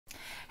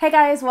Hey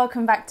guys,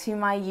 welcome back to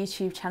my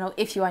YouTube channel.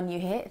 If you are new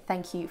here,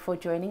 thank you for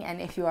joining, and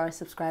if you are a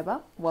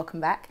subscriber, welcome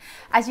back.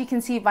 As you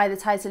can see by the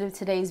title of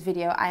today's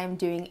video, I am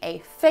doing a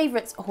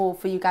favorites haul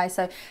for you guys,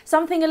 so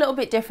something a little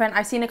bit different.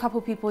 I've seen a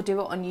couple people do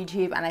it on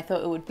YouTube and I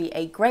thought it would be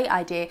a great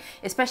idea,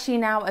 especially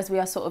now as we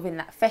are sort of in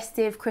that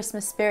festive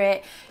Christmas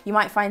spirit. You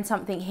might find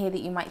something here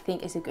that you might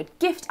think is a good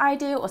gift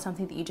idea or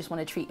something that you just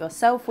want to treat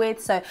yourself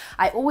with. So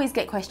I always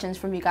get questions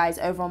from you guys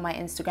over on my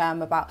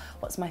Instagram about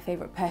what's my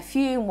favorite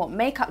perfume, what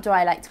makeup do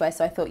I like to wear.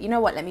 So I thought, you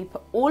know what, let me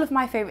put all of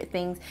my favorite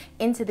things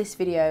into this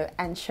video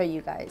and show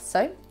you guys.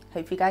 So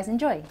hope you guys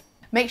enjoy.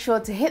 Make sure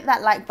to hit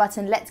that like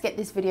button. Let's get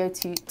this video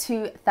to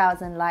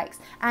 2,000 likes.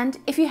 And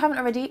if you haven't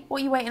already, what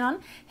are you waiting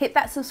on? Hit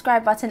that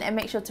subscribe button and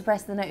make sure to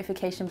press the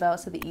notification bell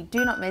so that you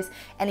do not miss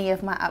any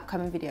of my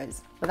upcoming videos.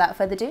 Without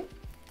further ado,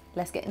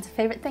 let's get into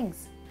favorite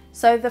things.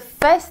 So the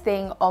first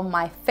thing on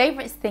my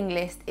favorites thing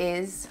list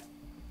is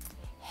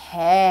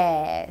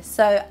hair.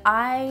 So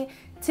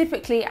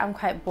typically, I'm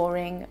quite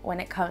boring when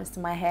it comes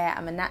to my hair.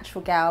 I'm a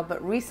natural gal,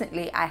 but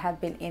recently I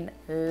have been in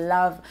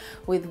love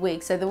with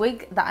wigs. So the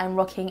wig that I'm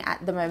rocking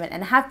at the moment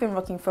and have been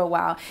rocking for a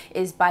while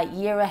is by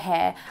Yera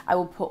Hair. I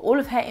will put all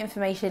of her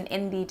information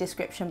in the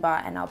description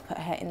bar and I'll put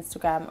her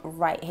Instagram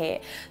right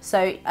here.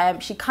 So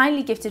she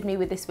kindly gifted me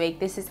with this wig.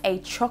 This is a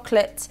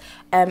chocolate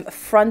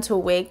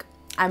frontal wig.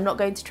 I'm not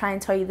going to try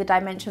and tell you the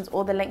dimensions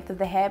or the length of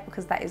the hair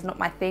because that is not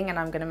my thing and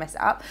I'm going to mess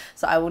it up.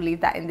 So I will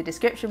leave that in the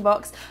description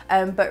box.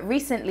 But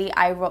recently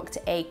I rocked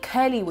a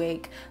curly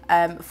wig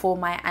for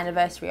my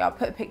anniversary. I'll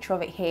put a picture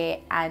of it here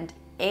and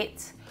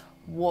it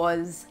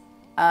was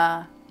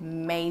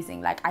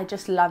amazing. Like, I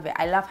just love it.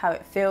 I love how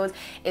it feels.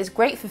 It's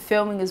great for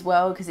filming as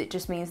well because it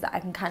just means that I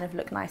can kind of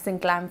look nice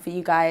and glam for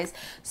you guys.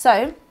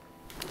 So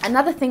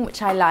another thing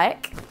which I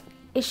like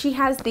is she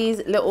has these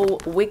little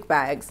wig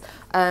bags.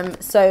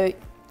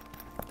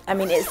 I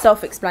mean, it's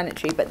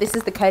self-explanatory, but this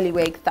is the curly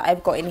wig that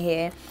I've got in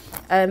here.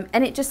 And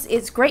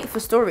it's great for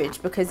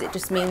storage because it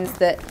just means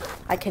that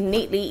I can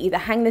neatly either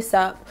hang this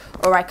up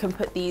or I can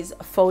put these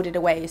folded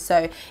away.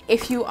 So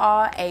if you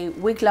are a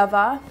wig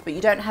lover, but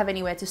you don't have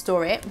anywhere to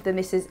store it, then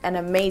this is an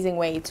amazing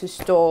way to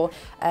store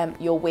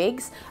your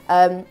wigs.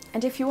 And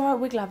if you are a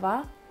wig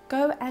lover,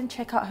 go and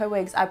check out her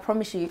wigs. I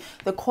promise you,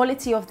 the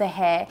quality of the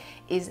hair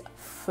is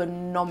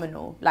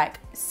phenomenal. Like,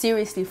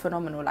 seriously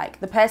phenomenal.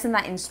 Like, the person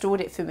that installed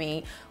it for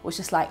me was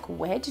just like,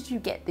 where did you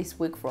get this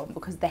wig from?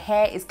 Because the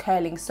hair is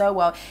curling so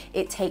well.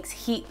 It takes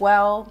heat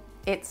well.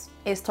 It's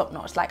top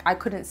notch. Like, I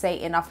couldn't say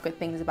enough good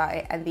things about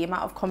it, and the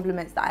amount of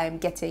compliments that I am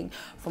getting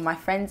from my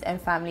friends and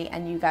family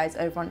and you guys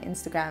over on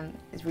Instagram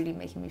is really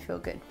making me feel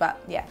good.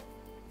 But yeah,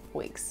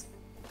 wigs,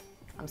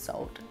 I'm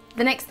sold.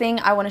 The next thing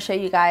I want to show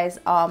you guys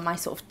are my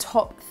sort of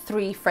top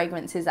 3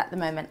 fragrances at the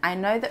moment. I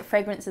know that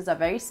fragrances are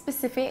very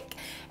specific.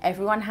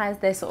 Everyone has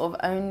their sort of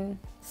own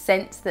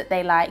scents that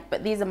they like,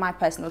 but these are my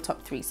personal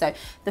top 3. So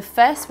the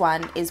first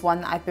one is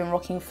one that I've been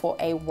rocking for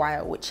a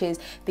while, which is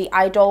the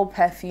Idol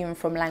perfume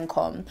from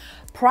Lancôme.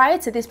 Prior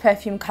to this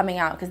perfume coming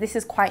out, because this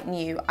is quite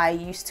new, I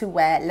used to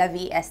wear La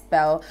Vie Est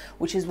Belle,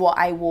 which is what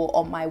I wore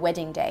on my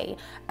wedding day.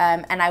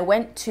 And I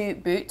went to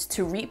Boots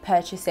to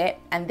repurchase it,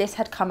 and this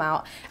had come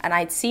out, and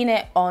I'd seen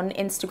it on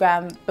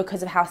Instagram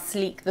because of how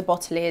sleek the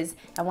bottle is.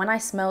 And when I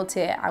smelled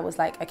it, I was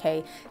like,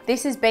 okay,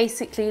 this is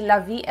basically La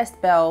Vie Est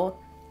Belle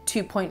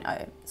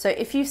 2.0. So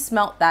if you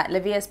smelt that, La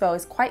Vie Est Belle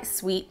is quite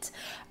sweet.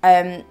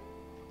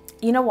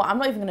 You know what, I'm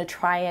not even going to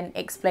try and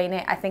explain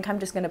it. I think I'm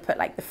just going to put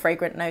like the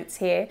fragrant notes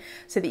here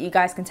so that you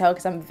guys can tell,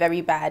 because I'm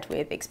very bad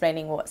with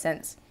explaining what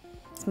scents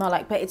smell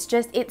like. But it's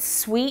just, it's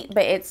sweet,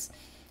 but it's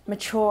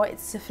mature,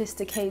 it's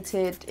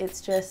sophisticated, it's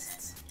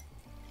just,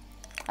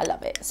 I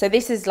love it. So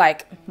this is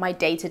like my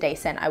day-to-day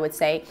scent, I would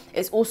say.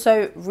 It's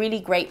also really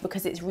great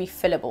because it's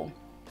refillable.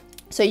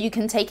 So you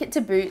can take it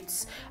to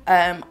Boots.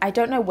 I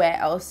don't know where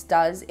else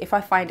does. If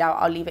I find out,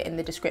 I'll leave it in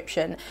the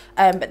description.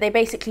 But they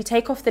basically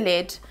take off the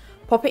lid,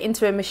 pop it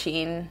into a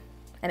machine,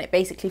 and it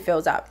basically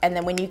fills up. And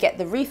then when you get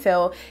the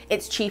refill,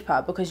 it's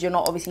cheaper because you're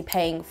not obviously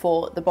paying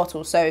for the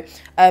bottle. So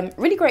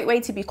really great way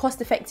to be cost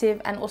effective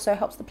and also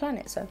helps the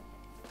planet. So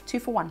 2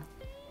 for 1.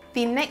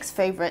 The next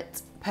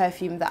favorite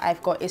perfume that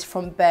I've got is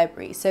from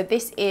Burberry. So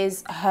this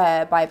is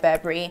Her by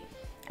Burberry.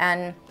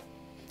 And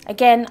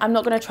again, I'm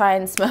not going to try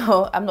and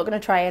I'm not going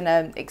to try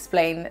and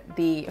explain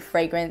the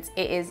fragrance.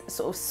 It is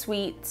sort of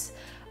sweet.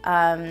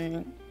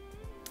 I'm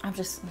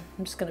just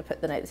going to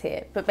put the notes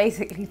here, but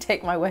basically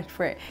take my word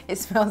for it. It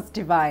smells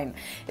divine.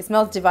 It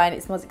smells divine.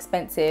 It smells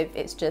expensive.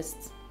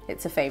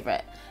 It's a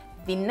favorite.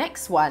 The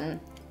next one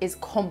is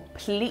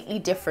completely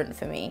different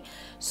for me.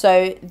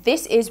 So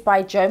this is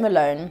by Jo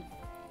Malone.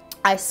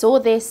 I saw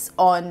this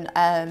on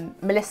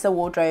Melissa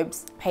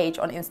Wardrobe's page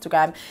on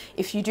Instagram.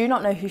 If you do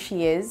not know who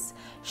she is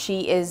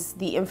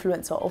the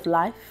influencer of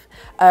life.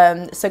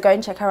 So go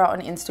and check her out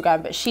on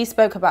Instagram. But she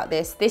spoke about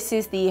this. This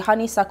is the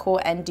Honeysuckle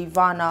and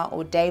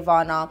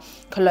Davana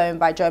cologne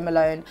by Jo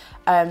Malone.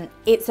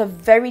 It's a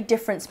very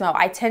different smell.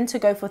 I tend to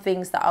go for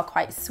things that are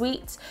quite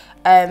sweet.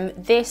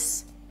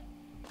 This,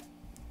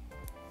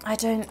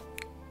 I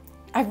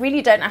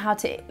really don't know how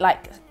to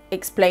like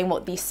explain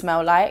what these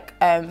smell like,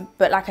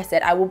 but like I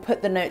said, I will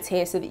put the notes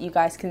here so that you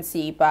guys can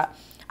see. But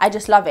I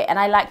just love it, and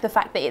I like the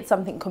fact that it's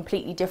something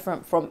completely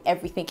different from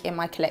everything in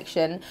my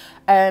collection.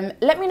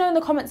 Let me know in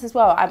the comments as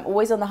well. I'm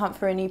always on the hunt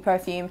for a new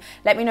perfume.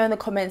 Let me know in the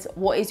comments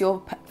what is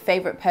your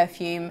favorite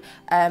perfume,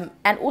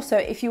 and also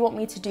if you want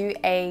me to do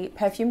a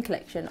perfume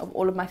collection of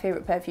all of my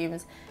favorite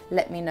perfumes,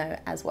 let me know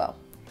as well.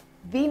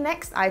 The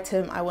next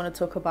item I want to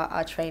talk about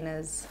are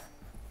trainers.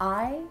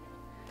 I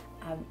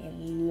am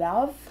in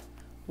love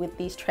with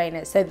these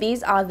trainers. So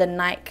these are the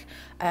Nike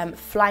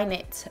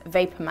Flyknit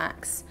Vapor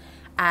Max,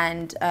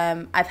 and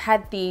I've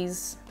had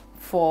these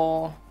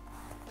for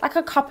like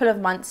a couple of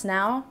months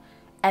now,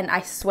 and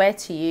I swear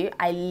to you,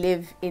 I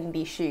live in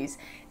these shoes.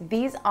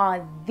 These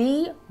are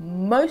the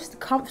most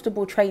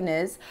comfortable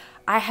trainers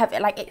I have.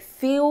 Like, it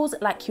feels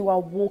like you are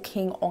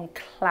walking on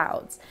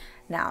clouds.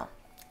 Now,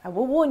 I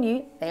will warn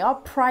you, they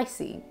are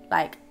pricey.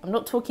 Like, I'm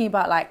not talking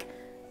about like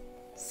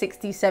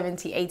 60,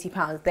 70, 80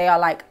 pounds. They are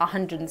like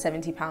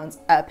 170 pounds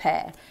a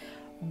pair.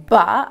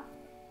 But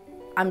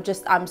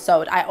I'm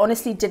sold. I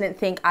honestly didn't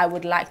think I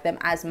would like them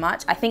as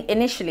much. I think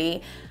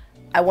initially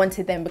I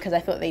wanted them because I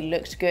thought they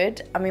looked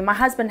good. I mean, my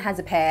husband has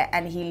a pair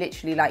and he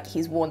literally, like,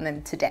 he's worn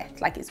them to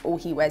death. Like, it's all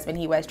he wears when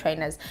he wears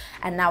trainers,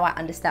 and now I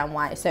understand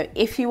why. So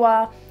if you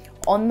are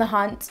on the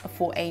hunt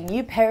for a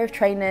new pair of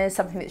trainers,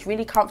 something that's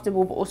really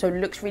comfortable but also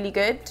looks really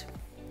good,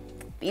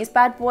 these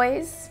bad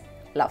boys,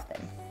 love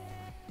them.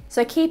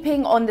 So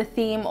keeping on the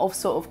theme of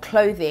sort of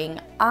clothing,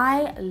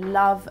 I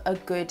love a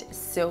good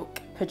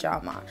silk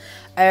pajama.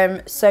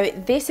 So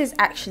this is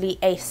actually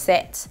a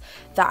set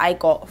that I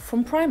got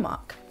from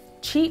Primark.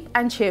 Cheap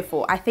and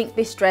cheerful. I think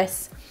this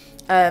dress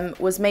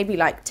was maybe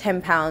like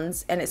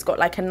 £10, and it's got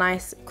like a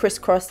nice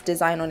crisscross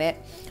design on it,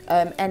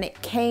 and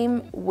it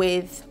came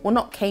with, well,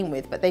 not came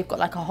with, but they've got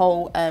like a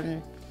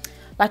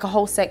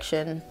whole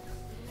section,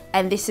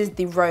 and this is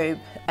the robe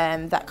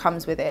that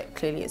comes with it.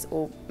 Clearly it's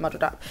all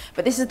muddled up,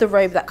 but this is the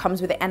robe that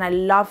comes with it, and I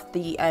love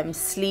the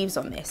sleeves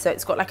on this. So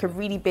it's got like a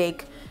really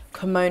big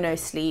kimono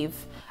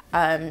sleeve,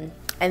 and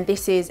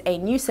this is a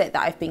new set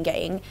that I've been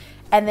getting.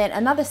 And then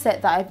another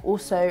set that I've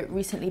also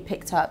recently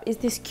picked up is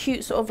this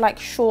cute sort of like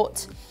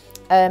short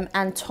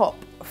and top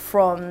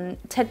from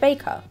Ted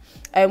Baker,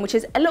 which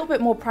is a little bit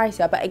more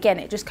pricier, but again,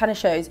 it just kind of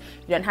shows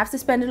you don't have to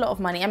spend a lot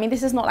of money. I mean,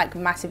 this is not like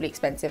massively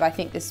expensive. I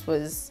think this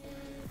was,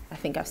 I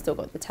think I've still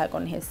got the tag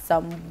on here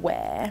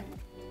somewhere.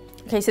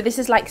 Okay, so this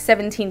is like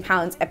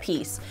 £17 a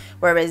piece,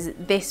 whereas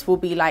this will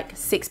be like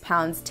 £6,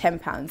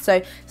 £10.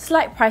 So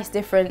slight price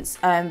difference,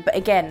 but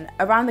again,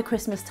 around the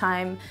Christmas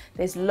time,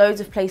 there's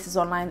loads of places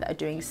online that are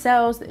doing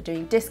sales, that are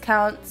doing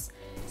discounts.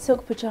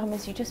 Silk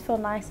pajamas, you just feel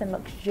nice and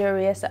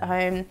luxurious at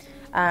home.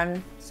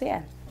 So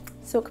yeah,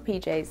 silk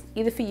PJs,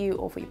 either for you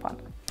or for your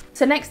partner.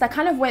 So next, I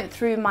kind of went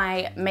through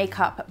my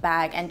makeup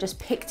bag and just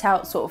picked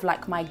out sort of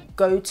like my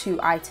go-to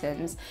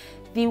items.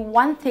 The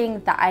one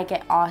thing that I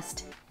get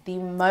asked the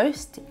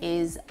most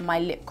is my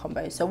lip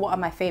combo. So what are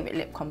my favorite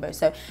lip combos?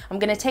 So I'm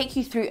going to take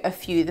you through a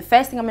few. The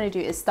first thing I'm going to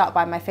do is start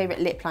by my favorite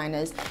lip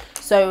liners.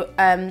 So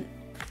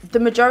the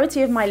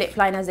majority of my lip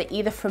liners are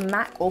either from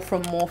MAC or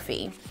from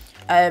Morphe.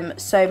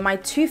 So my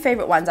two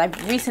favorite ones,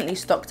 I've recently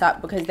stocked up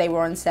because they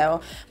were on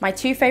sale. My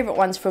two favorite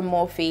ones from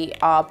Morphe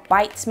are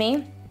Bites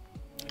Me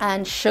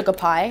and Sugar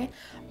Pie.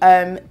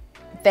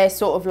 They're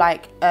sort of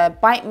like,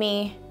 Bite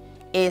Me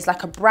is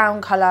like a brown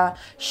color,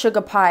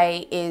 Sugar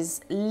Pie is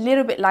a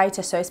little bit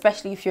lighter, so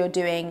especially if you're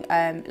doing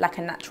like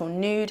a natural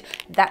nude,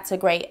 that's a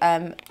great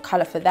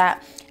color for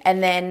that.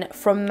 And then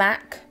from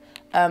MAC,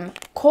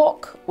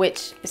 Cork,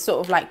 which is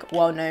sort of like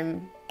well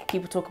known,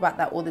 people talk about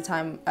that all the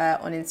time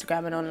on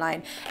Instagram and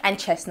online, and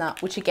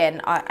Chestnut, which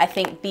again, I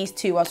think these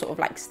two are sort of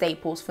like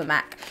staples for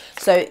MAC.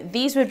 So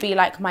these would be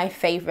like my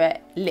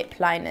favorite lip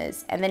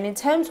liners. And then in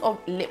terms of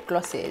lip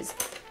glosses,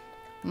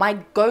 my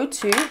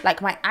go-to,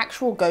 like my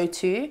actual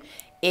go-to,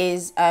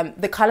 is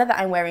the color that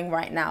I'm wearing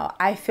right now.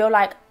 I feel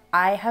like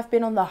I have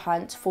been on the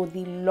hunt for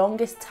the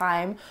longest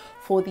time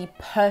for the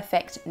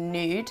perfect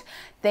nude.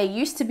 There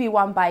used to be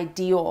one by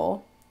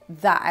Dior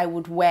that I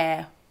would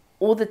wear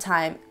all the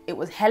time. It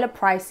was hella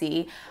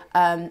pricey,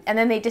 and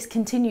then they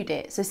discontinued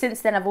it. So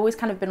since then, I've always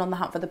kind of been on the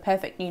hunt for the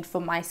perfect nude for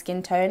my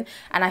skin tone,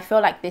 and I feel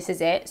like this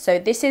is it. So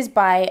this is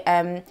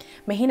by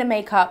Mahina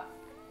Makeup,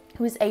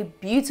 who is a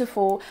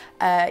beautiful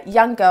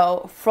young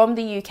girl from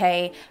the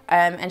UK,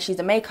 and she's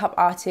a makeup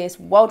artist,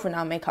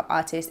 world-renowned makeup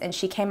artist, and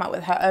she came out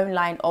with her own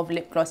line of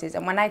lip glosses.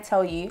 And when I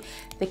tell you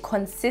the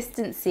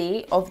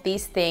consistency of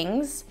these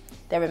things,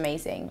 they're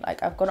amazing.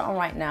 Like, I've got it on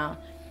right now.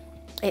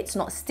 It's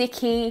not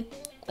sticky,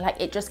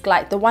 like it just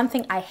glides. The one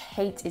thing I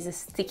hate is a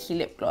sticky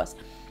lip gloss.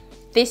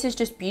 This is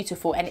just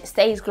beautiful, and it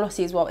stays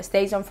glossy as well. It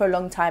stays on for a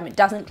long time. It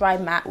doesn't dry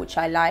matte, which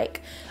I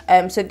like.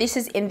 So this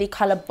is in the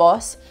color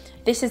Boss.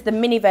 This is the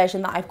mini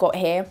version that I've got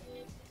here,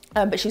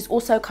 but she's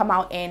also come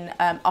out in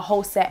a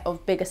whole set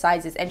of bigger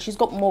sizes, and she's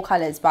got more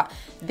colors, but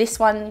this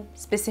one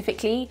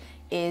specifically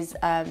is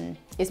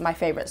my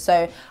favorite.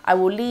 So I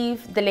will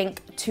leave the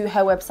link to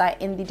her website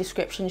in the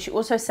description. She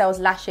also sells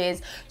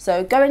lashes,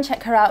 so go and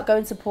check her out. Go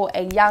and support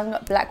a young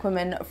black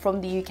woman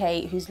from the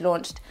UK who's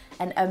launched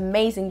an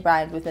amazing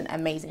brand with an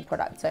amazing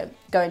product. So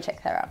go and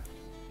check her out.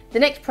 The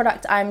next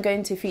product I'm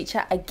going to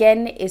feature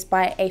again is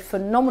by a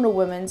phenomenal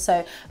woman.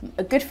 So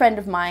a good friend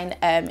of mine,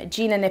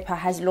 Gina Nipper,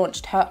 has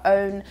launched her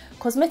own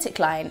cosmetic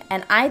line,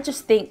 and I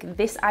just think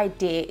this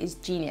idea is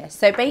genius.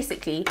 So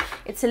basically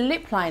it's a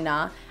lip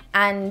liner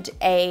and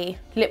a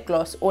lip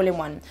gloss all in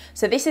one.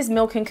 So this is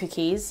Milk and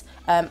Cookies.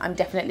 I'm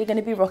definitely going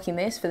to be rocking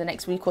this for the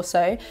next week or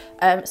so.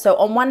 So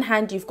on one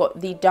hand you've got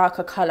the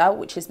darker color,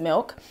 which is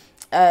Milk,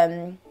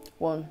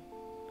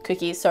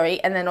 Cookies,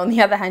 sorry, and then on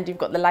the other hand you've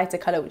got the lighter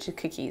color, which is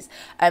Cookies.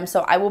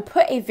 So I will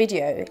put a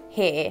video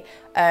here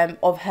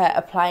of her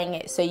applying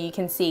it so you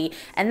can see,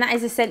 and that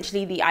is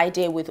essentially the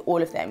idea with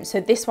all of them.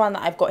 So this one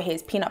that I've got here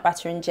is peanut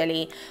butter and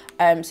jelly.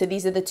 So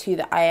these are the two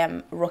that I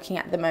am rocking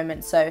at the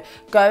moment, so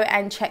go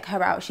and check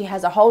her out. She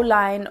has a whole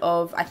line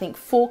of, I think,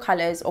 4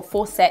 colors or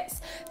 4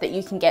 sets that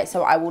you can get,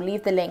 so I will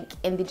leave the link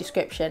in the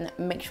description.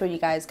 Make sure you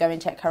guys go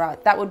and check her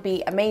out. That would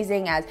be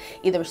amazing as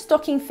either a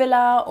stocking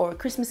filler or a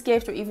Christmas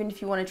gift, or even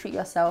if you want to treat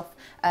yourself.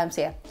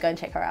 So yeah, go and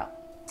check her out.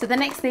 So the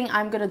next thing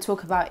I'm going to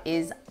talk about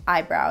is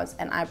eyebrows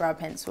and eyebrow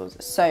pencils.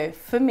 So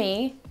for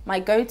me, my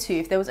go-to,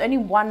 if there was only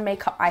one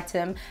makeup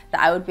item that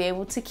I would be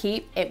able to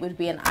keep, it would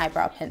be an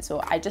eyebrow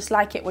pencil. I just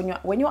like it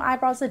when your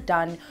eyebrows are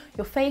done,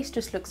 your face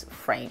just looks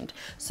framed.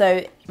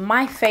 So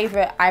my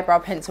favorite eyebrow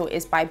pencil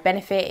is by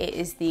Benefit. It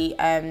is the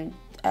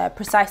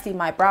Precisely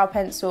My Brow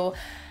Pencil.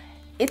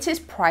 It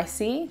is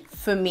pricey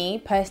for me,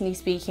 personally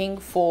speaking,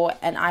 for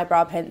an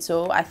eyebrow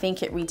pencil. I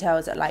think it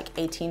retails at like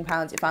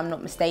 £18 if I'm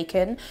not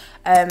mistaken.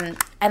 And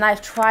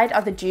I've tried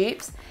other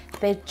dupes.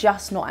 They're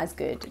just not as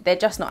good. They're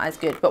just not as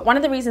good. But one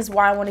of the reasons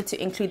why I wanted to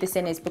include this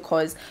in is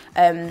because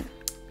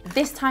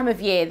this time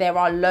of year there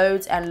are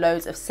loads and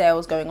loads of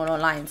sales going on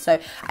online. So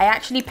I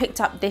actually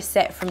picked up this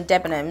set from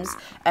Debenhams,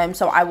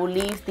 so I will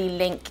leave the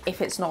link, if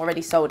it's not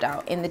already sold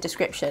out, in the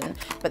description.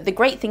 But the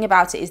great thing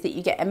about it is that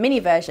you get a mini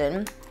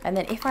version, and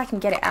then if I can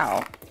get it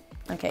out,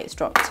 okay, it's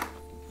dropped,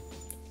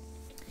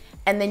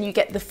 and then you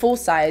get the full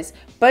size.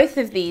 Both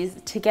of these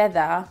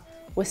together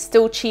were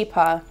still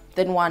cheaper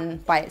than one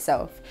by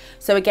itself.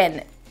 So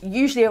again,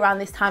 usually around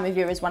this time of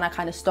year is when I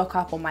kind of stock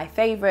up on my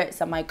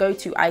favorites and my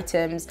go-to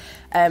items.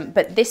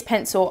 But this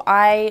pencil,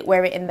 I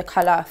wear it in the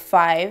color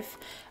 5,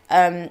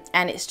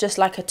 and it's just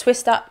like a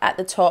twist up at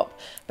the top,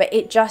 but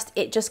it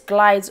just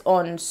glides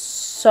on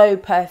so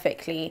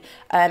perfectly,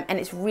 and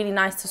it's really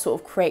nice to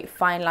sort of create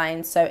fine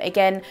lines. So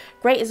again,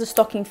 great as a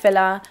stocking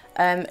filler,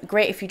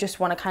 great if you just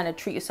want to kind of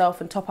treat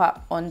yourself and top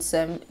up on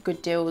some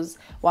good deals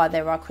while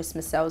there are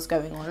Christmas sales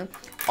going on.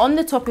 On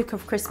the topic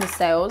of Christmas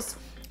sales,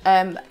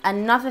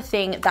 another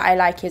thing that I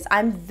like is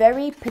I'm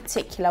very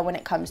particular when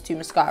it comes to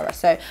mascara.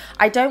 So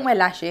I don't wear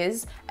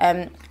lashes.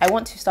 I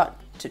want to start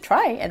to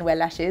try and wear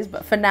lashes,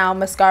 but for now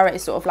mascara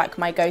is sort of like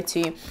my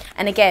go-to.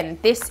 And again,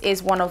 this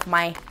is one of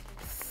my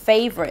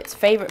favorite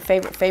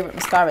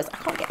mascaras. I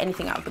can't get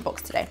anything out of the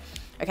box today.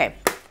 Okay,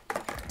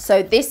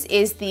 so this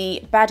is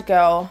the Bad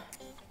Girl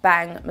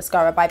Bang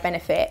mascara by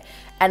Benefit,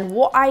 and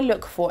what I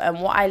look for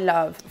and what I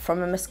love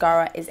from a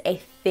mascara is a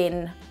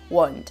thin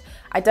wand.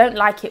 I don't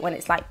like it when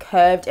it's like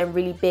curved and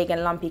really big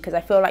and lumpy, because I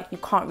feel like you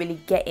can't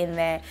really get in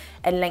there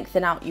and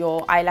lengthen out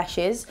your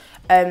eyelashes.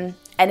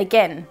 And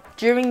again,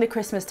 during the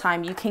Christmas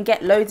time, you can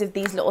get loads of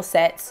these little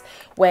sets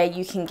where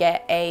you can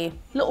get a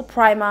little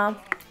primer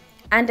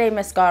and a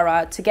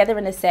mascara together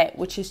in a set,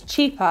 which is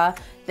cheaper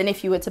than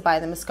if you were to buy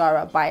the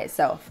mascara by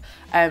itself.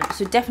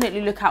 So definitely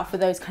look out for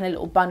those kind of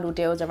little bundle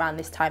deals around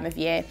this time of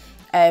year.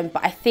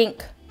 But I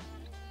think,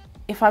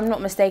 if I'm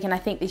not mistaken, I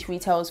think this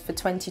retails for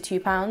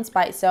 £22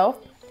 by itself.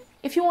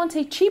 If you want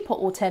a cheaper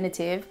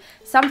alternative,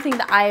 something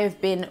that I have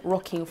been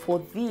rocking for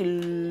the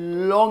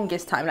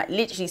longest time, like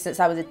literally since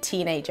I was a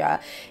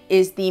teenager,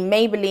 is the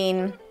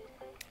Maybelline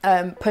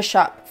Push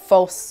Up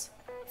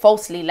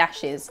Falsely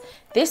Lashes.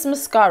 This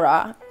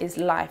mascara is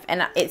life,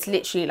 and it's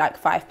literally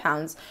like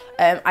 £5.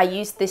 I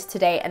used this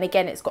today, and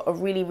again, it's got a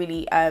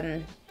really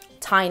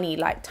tiny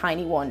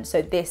wand,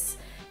 so this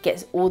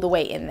gets all the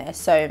way in there.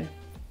 So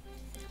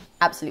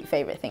absolute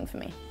favorite thing for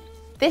me.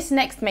 This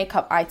next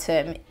makeup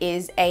item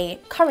is a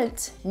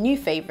current new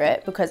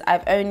favorite because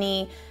I've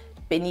only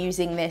been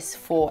using this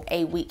for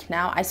a week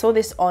now. I saw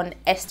this on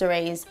Esther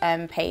A's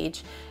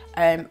page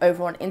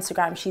over on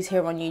Instagram. She's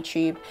here on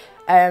YouTube.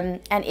 And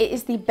it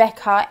is the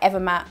Becca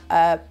Evermatte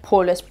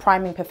Poreless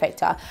Priming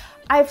Perfector.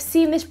 I've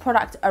seen this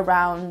product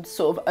around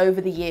sort of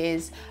over the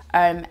years,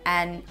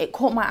 and it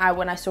caught my eye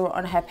when I saw it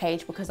on her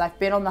page because I've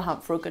been on the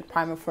hunt for a good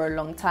primer for a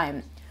long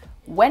time.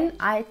 When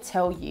I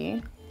tell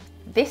you,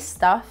 this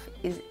stuff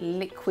is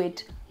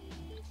liquid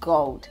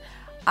gold.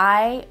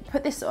 I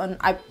put this on,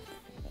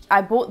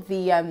 I bought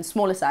the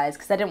smaller size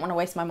because I didn't want to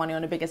waste my money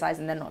on a bigger size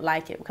and then not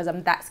like it, because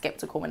I'm that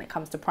skeptical when it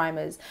comes to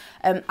primers.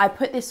 I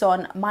put this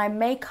on, my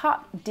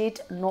makeup did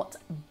not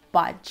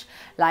budge.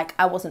 Like,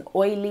 I wasn't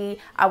oily,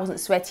 I wasn't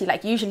sweaty.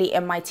 Like, usually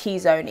in my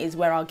T-zone is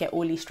where I'll get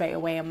oily straight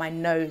away and my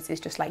nose is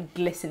just like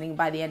glistening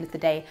by the end of the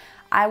day.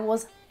 I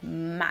was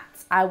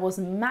matte. I was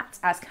matte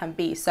as can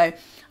be. So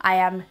I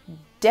am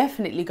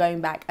definitely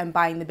going back and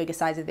buying the bigger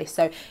size of this.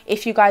 So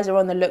if you guys are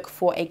on the look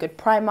for a good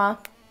primer,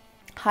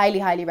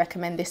 highly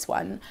recommend this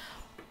one.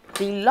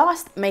 The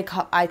last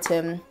makeup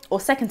item, or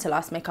second to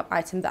last makeup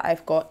item that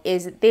I've got,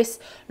 is this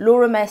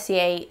Laura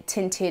Mercier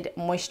tinted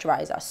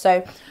moisturizer.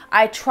 So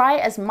I try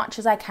as much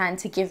as I can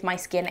to give my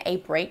skin a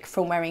break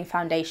from wearing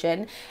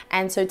foundation,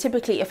 and so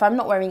typically if I'm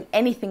not wearing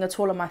anything at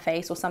all on my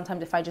face, or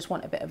sometimes if I just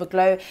want a bit of a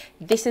glow,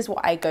 this is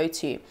what I go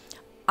to.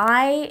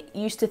 I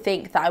used to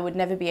think that I would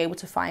never be able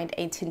to find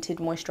a tinted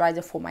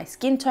moisturizer for my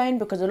skin tone,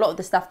 because a lot of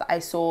the stuff that I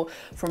saw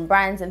from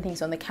brands and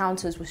things on the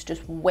counters was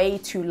just way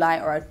too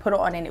light, or I'd put it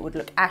on and it would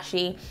look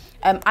ashy.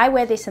 I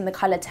wear this in the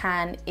color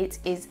tan. It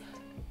is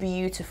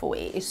beautiful.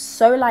 It is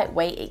so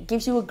lightweight. It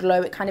gives you a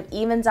glow. It kind of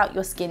evens out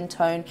your skin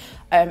tone.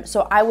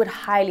 So I would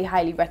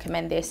highly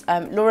recommend this.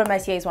 Laura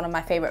Mercier is one of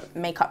my favorite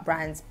makeup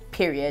brands,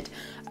 period.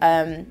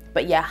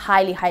 But yeah,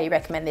 highly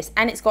recommend this.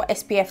 And it's got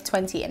SPF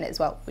 20 in it as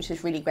well, which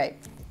is really great.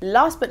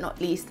 Last but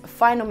not least,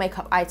 final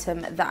makeup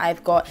item that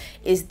I've got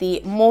is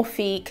the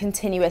Morphe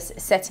Continuous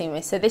Setting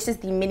Mist. So this is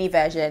the mini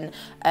version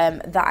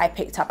that I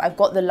picked up. I've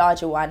got the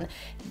larger one.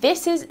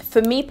 This is,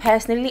 for me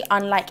personally,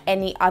 unlike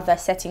any other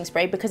setting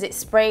spray, because it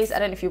sprays, I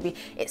don't know if you'll be,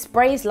 it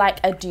sprays like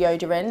a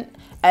deodorant.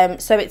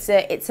 So it's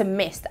a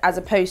mist, as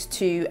opposed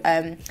to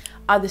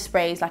other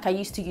sprays. Like I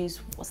used to use,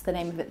 what's the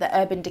name of it, the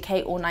Urban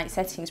Decay All Night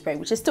Setting Spray,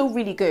 which is still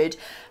really good,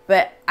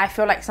 but I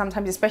feel like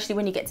sometimes, especially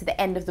when you get to the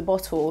end of the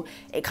bottle,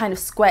 it kind of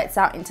squirts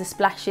out into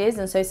splashes,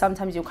 and so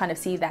sometimes you'll kind of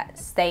see that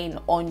stain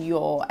on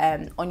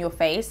your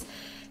face.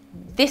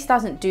 This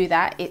doesn't do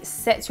that. It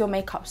sets your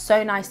makeup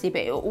so nicely,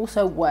 but it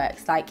also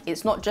works. Like,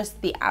 it's not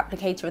just the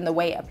applicator and the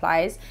way it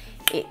applies.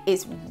 It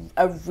is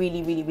a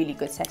really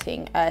good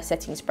setting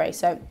spray.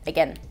 So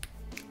again,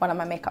 one of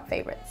my makeup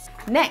favorites.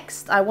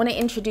 Next, I want to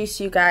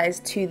introduce you guys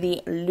to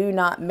the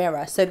Luna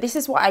mirror. So this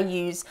is what I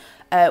use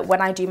when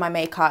I do my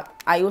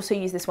makeup. I also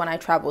use this when I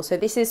travel. So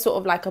this is sort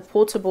of like a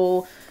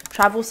portable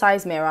travel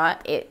size mirror.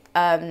 It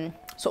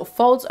sort of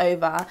folds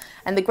over,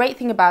 and the great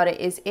thing about it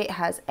is it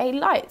has a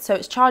light, so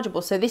it's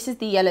chargeable. So this is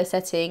the yellow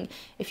setting.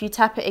 If you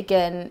tap it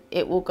again,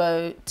 it will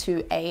go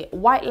to a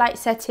white light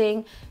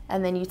setting,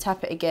 and then you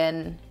tap it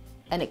again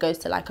and it goes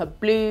to like a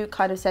blue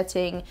kind of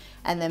setting,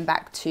 and then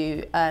back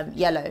to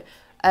yellow.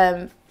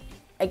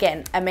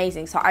 Again,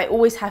 amazing. So I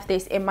always have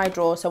this in my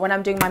drawer. So when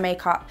I'm doing my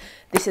makeup,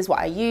 this is what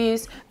I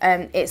use.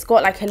 It's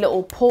got like a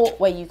little port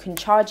where you can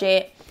charge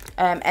it.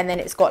 And then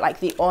it's got like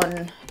the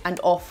on and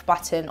off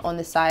button on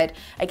the side.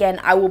 Again,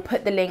 I will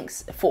put the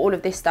links for all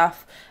of this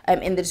stuff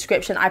in the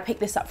description. I picked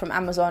this up from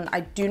Amazon. I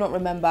do not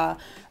remember.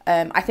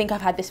 I think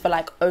I've had this for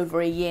like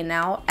over a year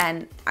now,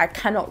 and I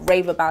cannot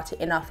rave about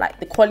it enough. Like,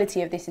 the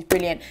quality of this is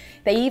brilliant.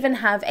 They even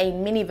have a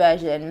mini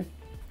version,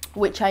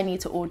 which I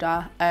need to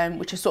order,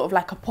 which is sort of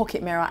like a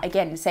pocket mirror.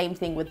 Again, same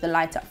thing with the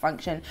light up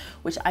function,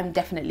 which I'm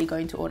definitely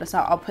going to order, so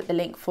I'll put the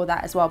link for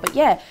that as well. But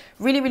yeah,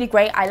 really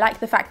great. I like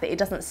the fact that it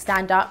doesn't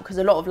stand up, because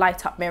a lot of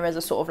light up mirrors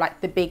are sort of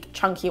like the big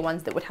chunky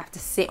ones that would have to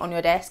sit on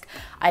your desk.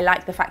 I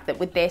like the fact that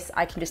with this,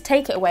 I can just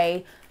take it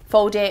away,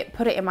 fold it,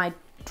 put it in my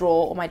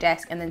drawer or my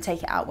desk, and then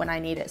take it out when I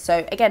need it.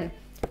 So again,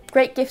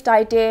 great gift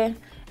idea.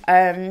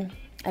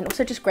 And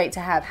also just great to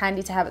have,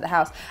 handy to have at the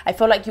house. I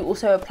feel like you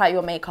also apply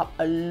your makeup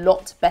a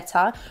lot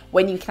better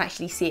when you can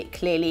actually see it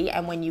clearly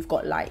and when you've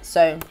got light.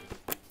 So,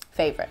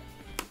 favorite.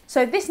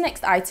 So this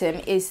next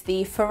item is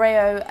the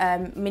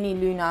Foreo Mini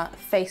Luna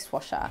Face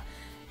Washer.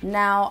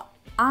 Now,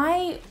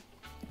 I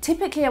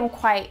typically am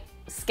quite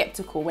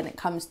skeptical when it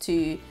comes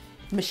to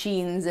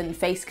machines and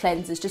face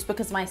cleansers, just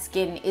because my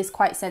skin is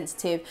quite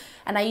sensitive,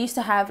 and I used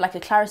to have like a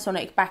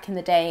Clarisonic back in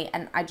the day,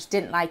 and I just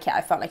didn't like it. I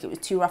felt like it was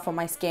too rough on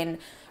my skin.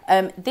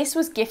 This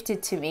was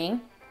gifted to me.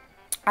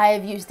 I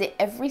have used it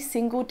every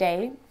single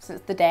day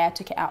since the day I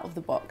took it out of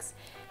the box.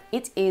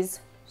 It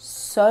is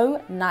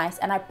so nice,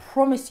 and I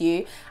promise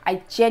you,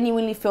 I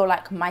genuinely feel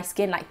like my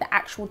skin, like the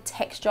actual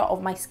texture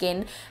of my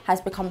skin, has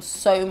become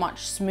so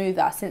much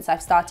smoother since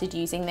I've started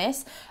using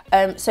this.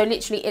 So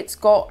literally, it's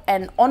got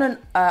an on and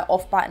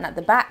off button at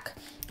the back.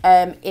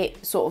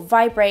 It sort of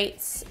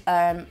vibrates.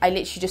 I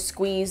literally just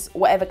squeeze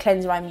whatever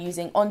cleanser I'm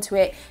using onto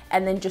it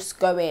and then just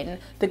go in.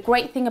 The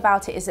great thing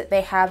about it is that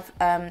they have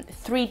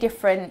 3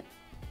 different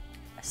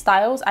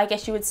styles, I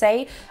guess you would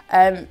say,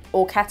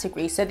 or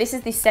categories. So this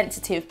is the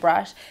sensitive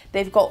brush.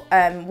 They've got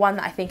one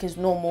that I think is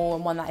normal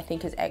and one that I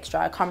think is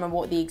extra. I can't remember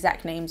what the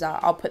exact names are.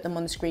 I'll put them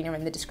on the screen or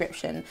in the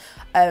description.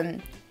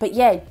 But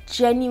yeah,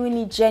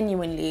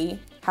 genuinely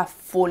have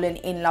fallen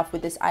in love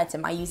with this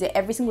item. I use it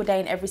every single day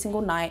and every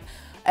single night.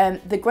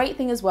 The great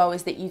thing as well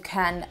is that you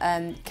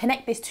can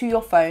connect this to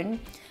your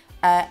phone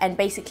and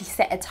basically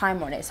set a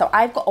timer on it. So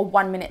I've got a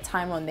 1-minute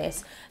timer on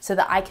this, so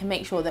that I can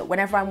make sure that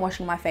whenever I'm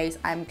washing my face,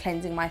 I'm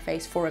cleansing my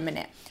face for a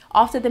minute.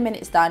 After the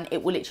minute's done,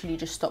 it will literally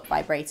just stop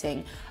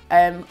vibrating.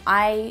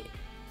 I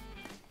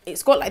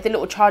it's got like the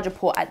little charger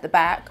port at the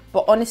back,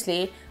 but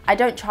honestly, I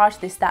don't charge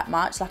this that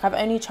much. Like I've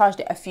only charged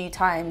it a few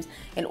times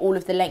in all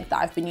of the length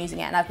that I've been using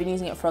it, and I've been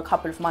using it for a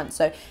couple of months.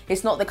 So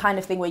it's not the kind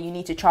of thing where you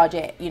need to charge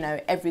it, you know,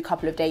 every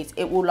couple of days.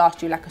 It will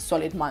last you like a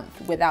solid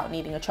month without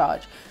needing a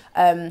charge.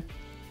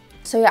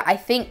 So yeah, I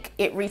think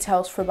it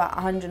retails for about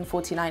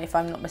 149 if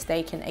I'm not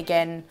mistaken.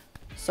 Again,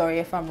 sorry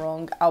if I'm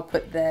wrong, I'll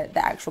put the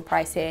actual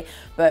price here,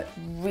 but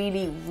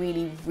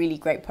really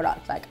great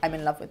product. Like I'm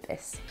in love with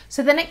this.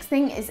 So the next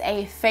thing is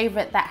a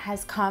favorite that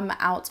has come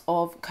out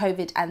of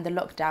COVID and the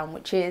lockdown,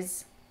 which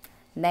is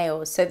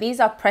nails. So these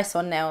are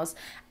press-on nails.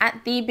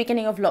 At the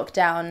beginning of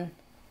lockdown,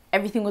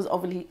 everything was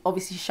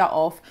obviously shut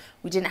off.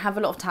 We didn't have a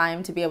lot of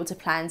time to be able to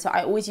plan, so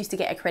I always used to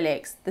get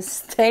acrylics. The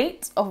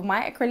state of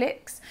my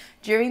acrylics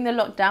during the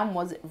lockdown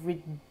was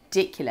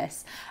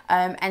ridiculous.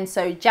 And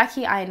so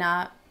Jackie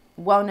Aina,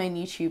 well-known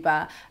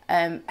YouTuber,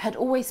 had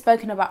always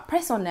spoken about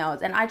press-on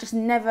nails, and I just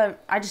never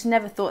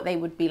thought they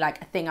would be like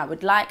a thing I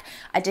would like.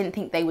 I didn't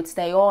think they would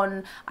stay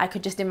on. I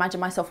could just imagine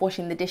myself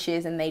washing the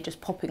dishes and they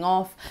just popping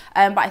off.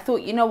 But I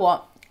thought, you know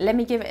what, let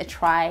me give it a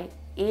try.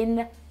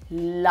 In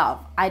love.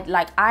 I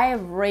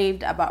have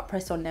raved about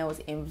press-on nails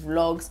in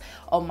vlogs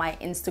on my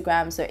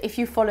Instagram, so if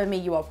you follow me,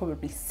 you are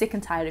probably sick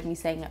and tired of me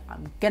saying it.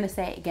 I'm gonna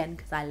say it again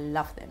because I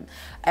love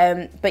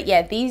them. But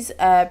yeah, these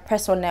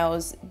press-on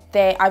nails,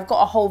 I've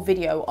got a whole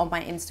video on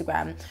my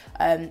Instagram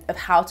of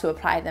how to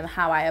apply them,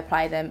 how I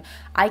apply them.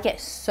 I get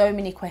so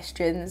many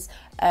questions.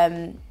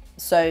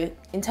 So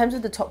in terms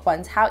of the top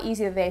ones, how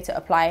easy are they to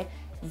apply?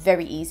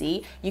 Very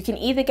easy. You can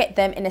either get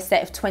them in a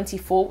set of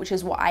 24, which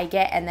is what I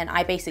get, and then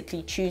I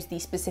basically choose the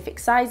specific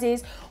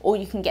sizes, or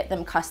you can get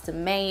them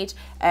custom made.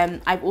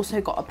 I've also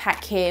got a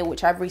pack here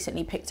which I've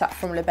recently picked up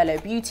from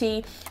Labello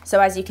Beauty.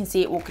 So as you can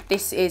see,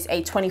 this is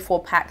a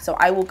 24 pack, so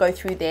I will go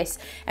through this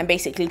and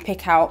basically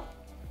pick out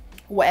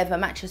whatever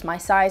matches my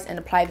size and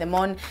apply them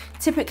on.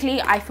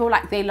 Typically, I feel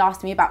like they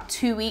last me about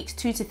 2 weeks,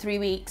 2 to 3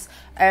 weeks.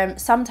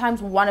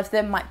 Sometimes one of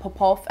them might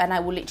pop off, and I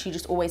will literally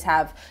just always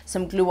have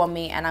some glue on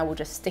me and I will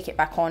just stick it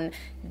back on.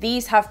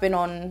 These have been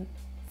on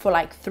for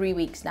like 3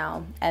 weeks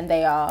now and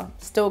they are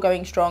still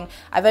going strong.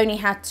 I've only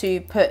had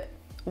to put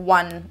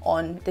one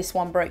on. This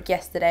one broke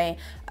yesterday,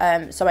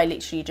 so I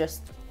literally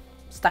just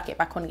stuck it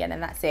back on again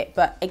and that's it.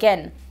 But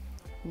again,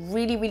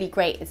 really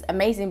great. It's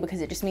amazing because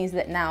it just means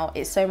that now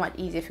it's so much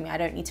easier for me. I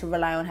don't need to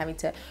rely on having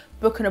to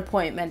book an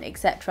appointment,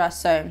 etc.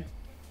 So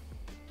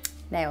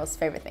nails,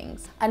 favorite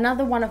things.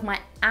 Another one of my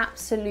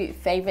absolute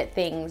favorite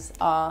things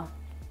are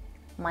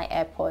my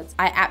AirPods.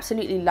 I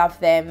absolutely love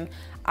them.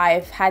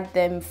 I've had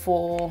them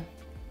for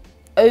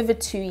over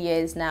 2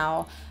 years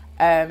now.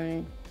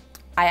 I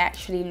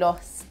actually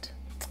lost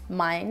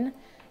mine,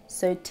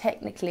 so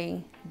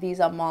technically these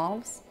are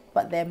Marv's,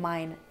 but they're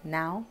mine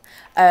now.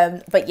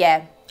 But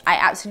yeah, I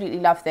absolutely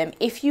love them.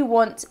 If you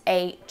want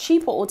a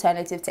cheaper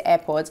alternative to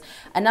AirPods,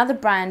 another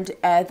brand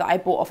that I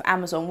bought off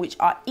Amazon, which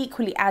are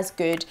equally as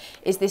good,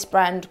 is this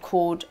brand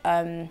called,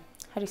 how do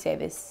you say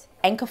this?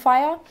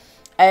 Anchorfire.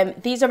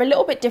 These are a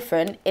little bit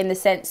different in the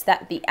sense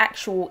that the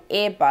actual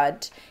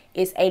earbud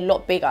is a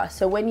lot bigger.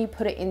 So when you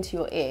put it into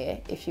your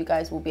ear, if you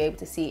guys will be able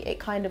to see, it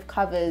kind of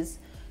covers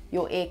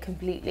your ear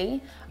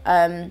completely.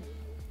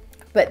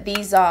 But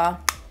these are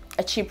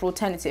a cheaper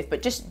alternative.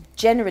 But just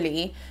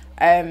generally,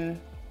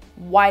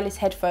 wireless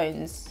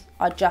headphones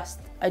are just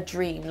a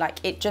dream. Like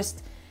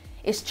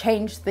it's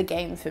changed the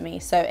game for me.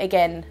 So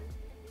again,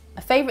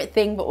 a favorite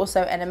thing, but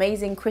also an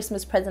amazing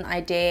Christmas present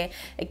idea,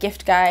 a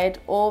gift guide,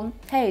 or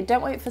hey,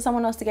 don't wait for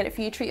someone else to get it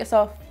for you. Treat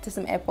yourself to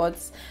some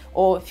AirPods,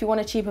 or if you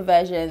want a cheaper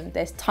version,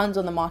 there's tons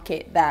on the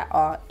market that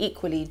are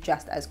equally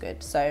just as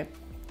good. So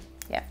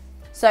yeah.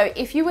 So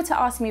if you were to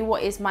ask me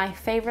what is my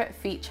favorite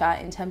feature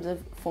in terms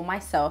of for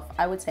myself,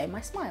 I would say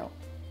my smile.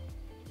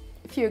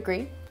 If you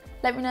agree,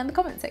 let me know in the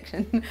comment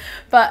section.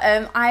 But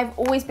I've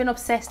always been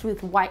obsessed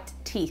with white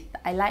teeth.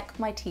 I like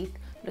my teeth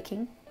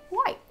looking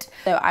white.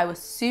 So I was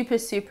super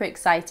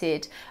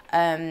excited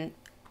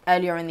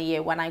earlier in the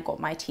year when I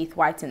got my teeth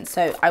whitened.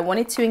 So I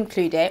wanted to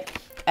include it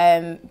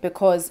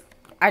because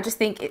I just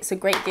think it's a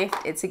great gift.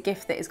 It's a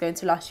gift that is going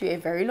to last you a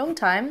very long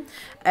time,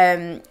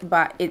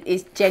 but it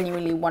is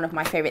genuinely one of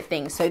my favorite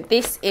things. So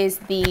this is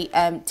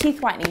the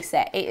teeth whitening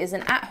set. It is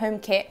an at-home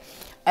kit.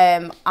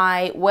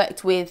 I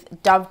worked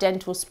with Dove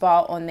Dental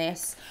Spa on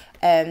this,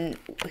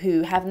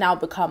 who have now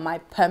become my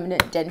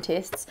permanent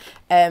dentists,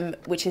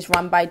 which is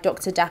run by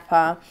Dr.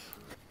 Dapper.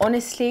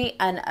 Honestly,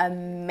 an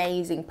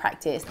amazing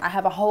practice. I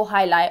have a whole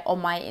highlight on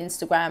my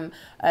Instagram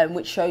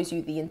which shows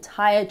you the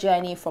entire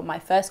journey from my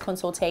first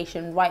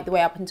consultation right the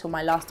way up until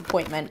my last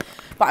appointment.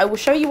 But I will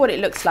show you what it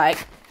looks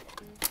like.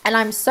 And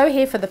I'm so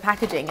here for the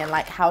packaging and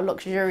like how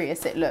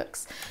luxurious it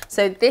looks.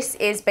 So this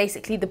is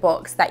basically the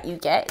box that you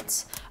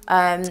get.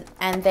 And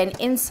then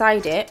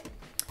inside it,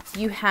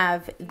 you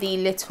have the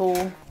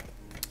little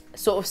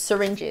sort of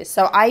syringes.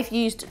 So I've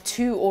used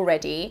 2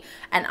 already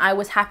and I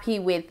was happy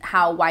with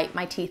how white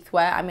my teeth were.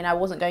 I mean, I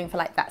wasn't going for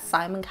like that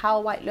Simon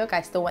Cowell white look.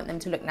 I still want them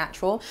to look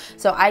natural.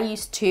 So I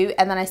used 2,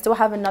 and then I still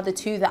have another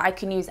 2 that I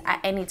can use at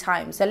any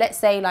time. So let's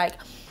say like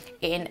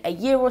in a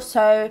year or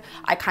so,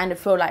 I kind of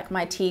feel like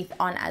my teeth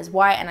aren't as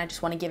white and I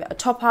just want to give it a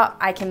top up,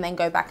 I can then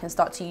go back and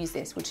start to use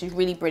this, which is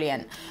really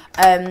brilliant.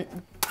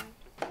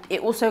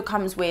 It also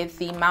comes with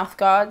the mouth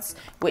guards,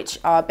 which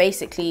are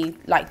basically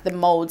like the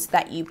molds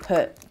that you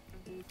put.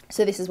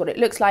 So this is what it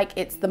looks like.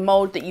 It's the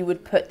mold that you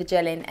would put the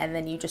gel in, and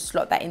then you just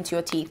slot that into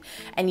your teeth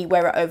and you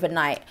wear it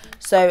overnight.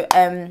 So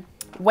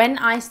when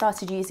I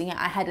started using it,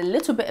 I had a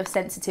little bit of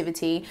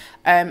sensitivity.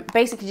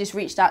 Basically just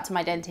reached out to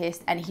my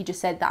dentist and he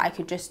just said that I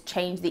could just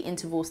change the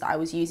intervals that I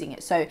was using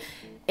it. So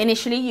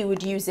initially you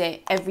would use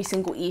it every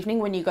single evening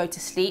when you go to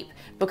sleep.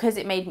 Because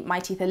it made my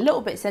teeth a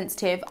little bit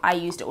sensitive, I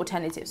used it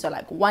alternative. So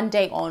like 1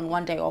 day on,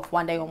 1 day off,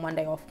 1 day on, 1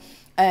 day off.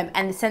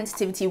 And the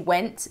sensitivity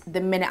went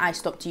the minute I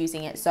stopped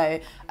using it. So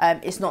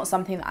it's not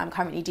something that I'm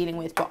currently dealing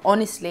with, but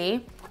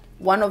honestly,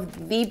 one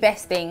of the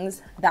best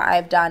things that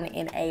I've done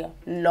in a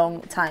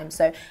long time.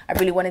 So I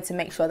really wanted to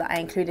make sure that I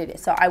included it.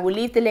 So I will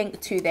leave the link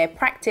to their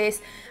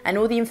practice and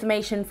all the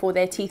information for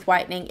their teeth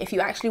whitening. If you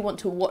actually want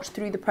to watch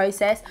through the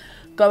process,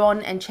 go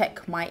on and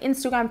check my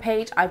Instagram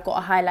page. I've got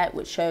a highlight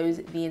which shows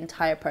the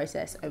entire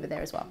process over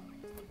there as well.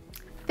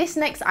 This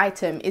next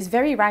item is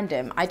very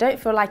random. I don't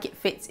feel like it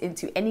fits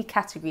into any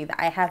category that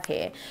I have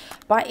here,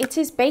 but it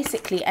is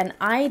basically an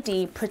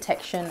ID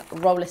protection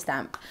roller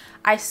stamp.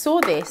 I saw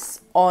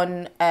this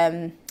on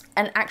an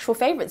actual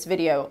favorites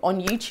video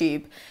on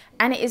YouTube,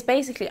 and it is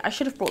basically, I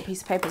should have brought a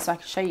piece of paper so I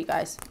can show you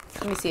guys.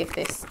 Let me see if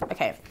this,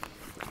 okay.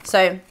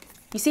 So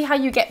you see how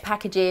you get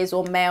packages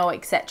or mail,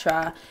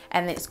 etc.,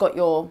 and it's got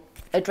your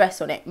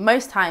address on it.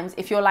 Most times,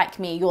 if you're like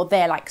me, you're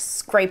there like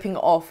scraping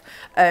it off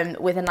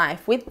with a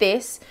knife. With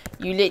this,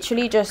 you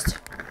literally just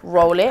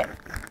roll it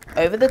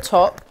over the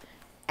top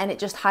and it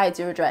just hides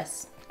your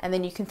address. And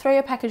then you can throw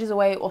your packages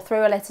away or throw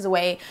your letters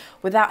away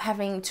without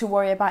having to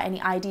worry about any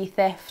ID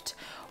theft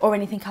or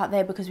anything out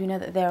there, because we know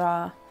that there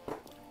are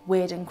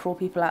weird and cruel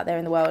people out there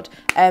in the world.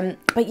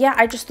 But yeah,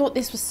 I just thought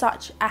this was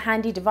such a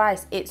handy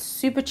device. It's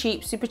super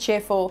cheap, super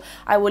cheerful.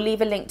 I will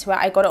leave a link to it.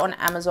 I got it on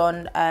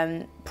Amazon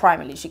Prime.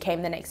 It literally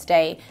came the next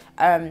day.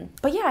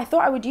 But yeah, I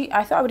thought I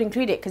would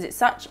include it because it's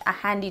such a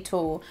handy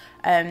tool.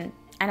 And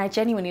I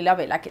genuinely love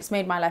it. Like, it's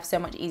made my life so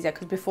much easier,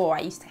 because before I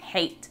used to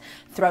hate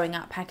throwing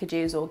out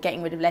packages or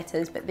getting rid of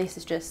letters, but this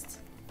is just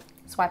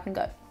swipe and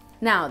go.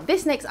 Now,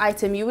 this next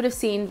item you would have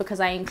seen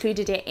because I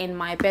included it in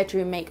my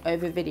bedroom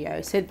makeover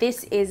video. So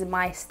this is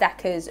my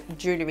Stackers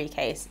jewellery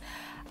case.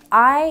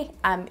 I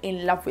am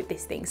in love with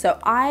this thing. So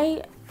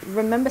I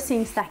remember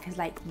seeing Stackers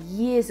like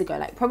years ago,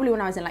 like probably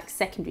when I was in like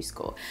secondary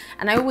school.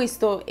 And I always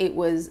thought it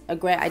was a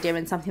great idea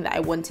and something that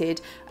I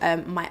wanted.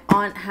 My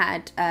aunt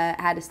had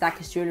a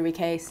Stackers jewellery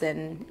case,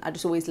 and I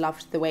just always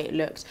loved the way it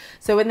looked.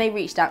 So when they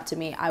reached out to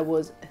me, I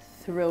was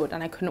thrilled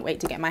and I couldn't wait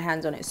to get my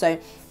hands on it. So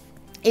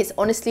it's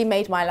honestly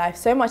made my life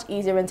so much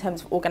easier in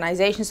terms of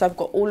organization. So I've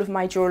got all of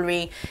my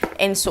jewelry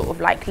in sort of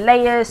like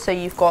layers. So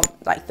you've got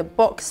like the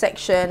box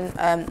section.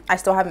 I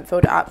still haven't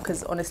filled it up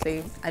because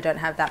honestly, I don't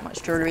have that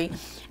much jewelry.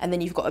 And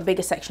then you've got a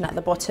bigger section at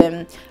the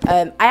bottom.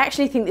 I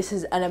actually think this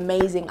is an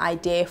amazing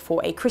idea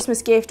for a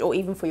Christmas gift or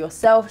even for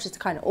yourself, just to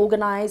kind of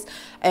organize.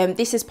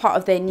 This is part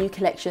of their new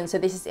collection. So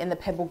this is in the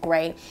pebble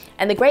gray.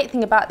 And the great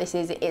thing about this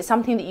is it's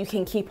something that you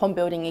can keep on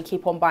building and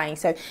keep on buying.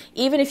 So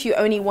even if you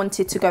only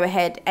wanted to go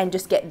ahead and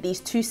just get these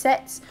 2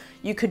 sets,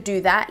 you could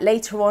do that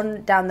later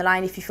on down the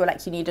line. If you feel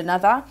like you need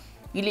another,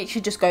 you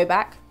literally just go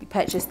back, you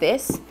purchase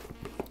this,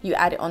 you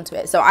add it onto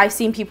it. So I've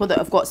seen people that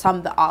have got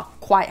some that are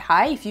quite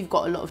high if you've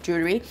got a lot of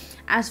jewelry.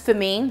 As for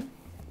me,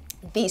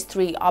 these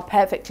 3 are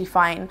perfectly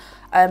fine.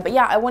 But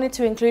yeah, I wanted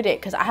to include it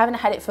because I haven't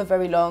had it for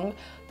very long,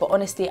 but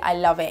honestly, I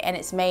love it. And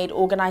it's made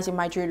organizing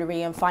my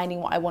jewelry and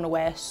finding what I want to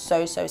wear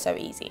so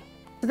easy.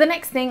 So the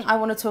next thing I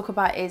want to talk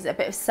about is a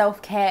bit of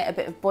self-care, a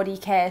bit of body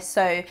care.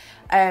 So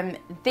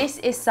this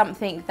is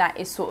something that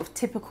is sort of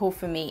typical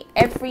for me.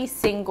 Every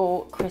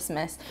single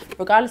Christmas,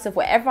 regardless of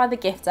whatever other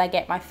gifts I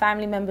get, my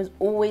family members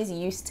always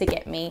used to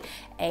get me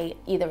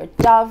either a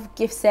Dove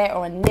gift set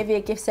or a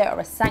Nivea gift set or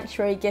a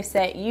Sanctuary gift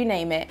set, you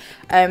name it.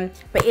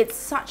 But it's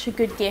such a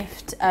good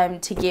gift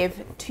to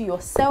give to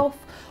yourself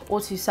or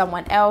to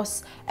someone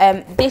else.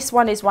 This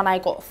one is one I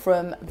got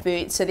from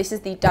Boots. So this is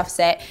the Dove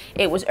set.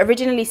 It was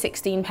originally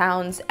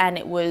 £16 and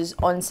it was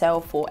on sale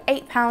for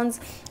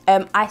 £8.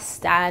 I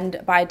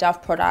stand by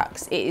Dove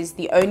products. It is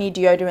the only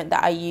deodorant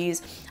that I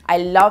use. I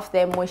love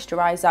their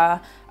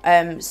moisturizer.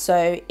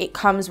 So it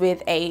comes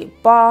with a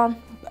bar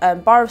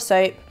of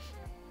soap,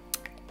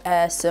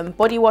 some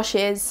body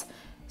washes,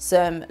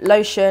 some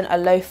lotion, a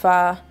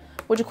loofah,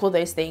 what do you call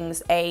those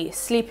things, a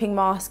sleeping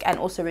mask, and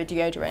also a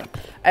deodorant.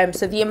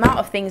 So the amount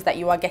of things that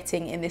you are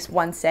getting in this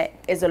one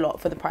set is a lot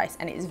for the price,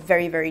 and it is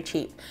very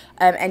cheap.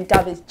 And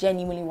Dove is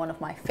genuinely one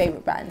of my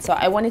favorite brands, so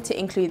I wanted to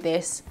include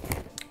this.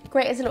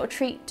 Great as a little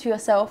treat to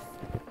yourself,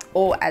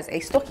 or as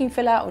a stocking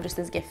filler, or just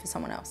as a gift for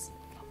someone else.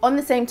 On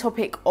the same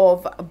topic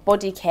of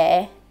body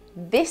care,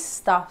 this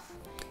stuff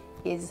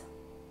is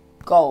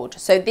gold.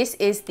 So this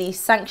is the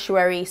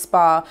Sanctuary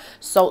Spa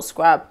Salt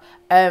Scrub.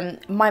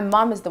 My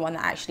mum is the one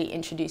that actually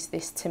introduced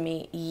this to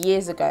me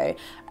years ago,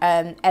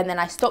 and then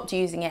I stopped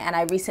using it, and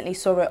I recently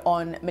saw it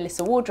on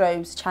Melissa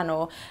Wardrobe's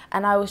channel,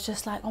 and I was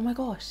just like, oh my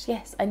gosh,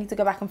 yes, I need to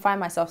go back and find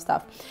myself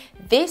stuff.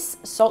 This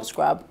salt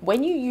scrub,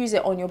 when you use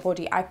it on your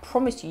body, I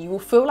promise you, you will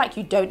feel like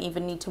you don't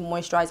even need to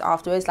moisturize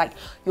afterwards. Like,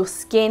 your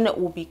skin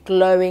will be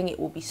glowing, it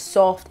will be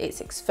soft,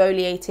 it's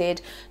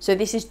exfoliated. So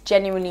this is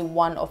genuinely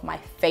one of my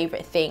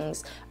favorite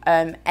things.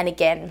 And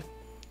again,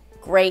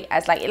 great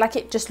as like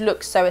it just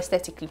looks so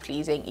aesthetically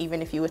pleasing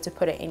even if you were to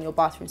put it in your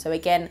bathroom. So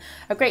again,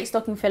 a great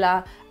stocking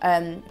filler,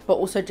 but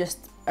also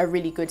just a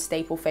really good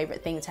staple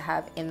favorite thing to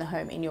have in the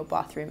home, in your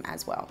bathroom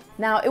as well.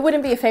 Now, it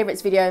wouldn't be a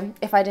favorites video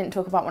if I didn't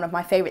talk about one of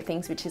my favorite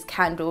things, which is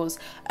candles.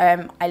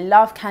 I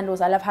love candles.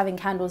 I love having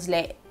candles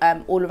lit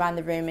all around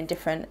the room in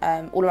different,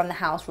 all around the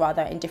house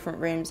rather, in different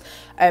rooms.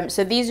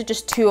 So these are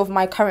just two of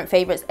my current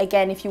favorites.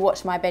 Again, if you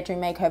watched my bedroom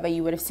makeover,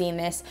 you would have seen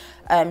this.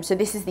 So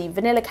this is the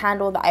vanilla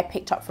candle that I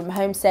picked up from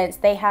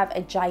Homesense. They have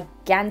a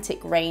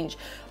gigantic range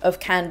of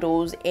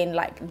candles in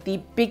like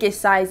the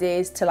biggest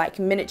sizes to like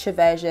miniature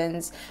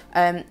versions.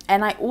 And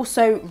I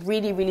also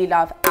really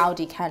love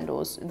Aldi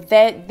candles.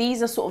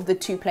 These are sort of the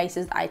two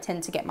places that I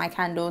tend to get my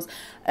candles.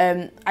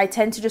 I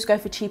tend to just go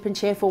for cheap and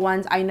cheerful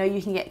ones. I know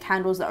you can get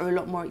candles that are a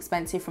lot more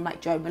expensive from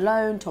like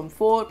Malone, Tom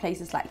Ford,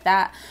 places like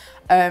that.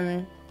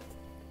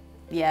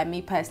 Yeah,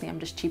 me personally, I'm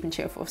just cheap and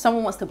cheerful. If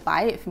someone wants to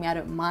buy it for me, I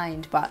don't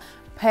mind, but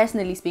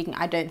personally speaking,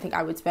 I don't think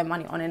I would spend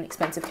money on an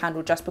expensive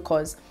candle just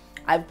because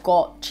I've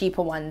got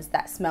cheaper ones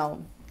that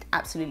smell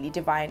absolutely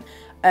divine.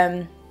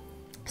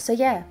 So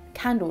yeah,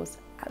 candles,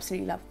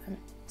 absolutely love them.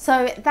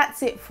 So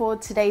that's it for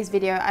today's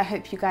video. I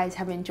hope you guys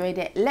have enjoyed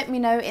it. Let me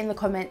know in the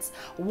comments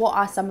what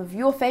are some of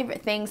your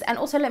favorite things, and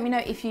also let me know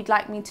if you'd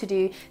like me to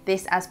do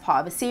this as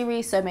part of a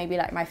series. So maybe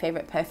like my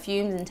favorite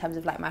perfumes in terms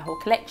of like my whole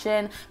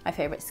collection, my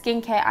favorite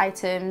skincare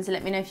items.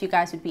 Let me know if you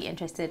guys would be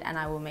interested, and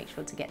I will make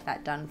sure to get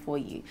that done for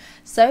you.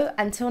 So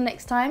until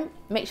next time,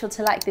 make sure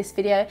to like this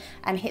video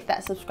and hit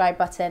that subscribe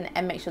button,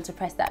 and make sure to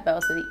press that bell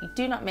so that you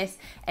do not miss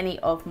any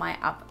of my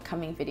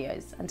upcoming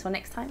videos. Until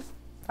next time,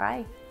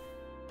 bye.